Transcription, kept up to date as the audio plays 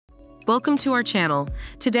Welcome to our channel.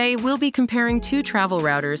 Today, we'll be comparing two travel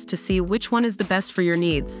routers to see which one is the best for your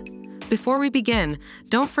needs. Before we begin,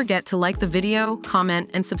 don't forget to like the video, comment,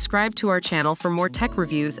 and subscribe to our channel for more tech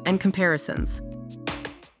reviews and comparisons.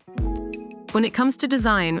 When it comes to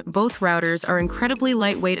design, both routers are incredibly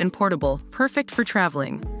lightweight and portable, perfect for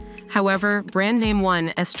traveling. However, brand name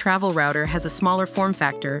 1's travel router has a smaller form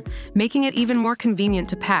factor, making it even more convenient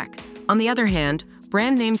to pack. On the other hand,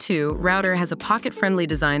 brand name 2 router has a pocket-friendly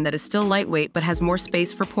design that is still lightweight but has more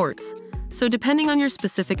space for ports. So depending on your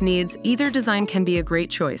specific needs, either design can be a great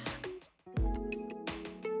choice.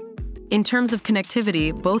 In terms of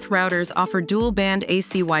connectivity, both routers offer dual-band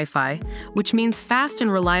AC Wi-Fi, which means fast and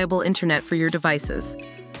reliable internet for your devices.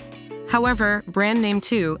 However, brand name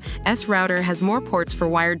 2's router has more ports for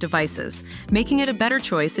wired devices, making it a better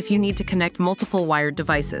choice if you need to connect multiple wired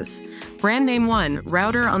devices. Brand name 1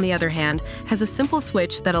 router, on the other hand, has a simple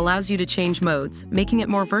switch that allows you to change modes, making it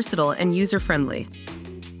more versatile and user-friendly.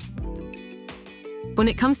 When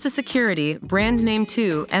it comes to security, brand name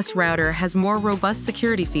 2's router has more robust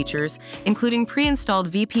security features, including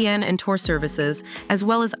pre-installed VPN and Tor services, as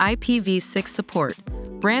well as IPv6 support.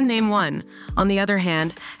 Brand name 1, on the other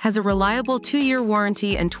hand, has a reliable 2-year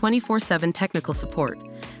warranty and 24/7 technical support.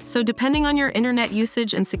 So depending on your internet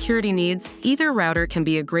usage and security needs, either router can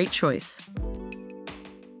be a great choice.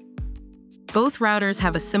 Both routers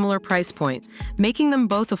have a similar price point, making them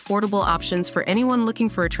both affordable options for anyone looking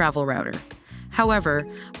for a travel router. However,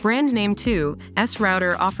 brand name 2's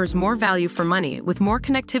router offers more value for money with more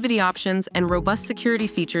connectivity options and robust security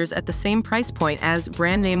features at the same price point as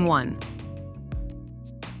brand name 1.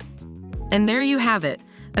 And there you have it,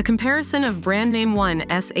 a comparison of brand name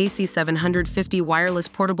 1's AC750 wireless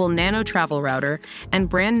portable Nano travel router and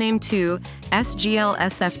brand name 2's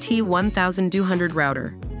GL-SFT1200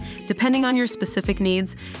 router. Depending on your specific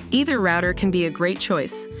needs, either router can be a great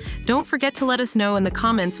choice. Don't forget to let us know in the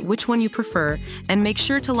comments which one you prefer, and make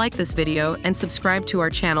sure to like this video and subscribe to our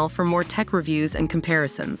channel for more tech reviews and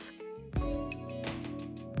comparisons.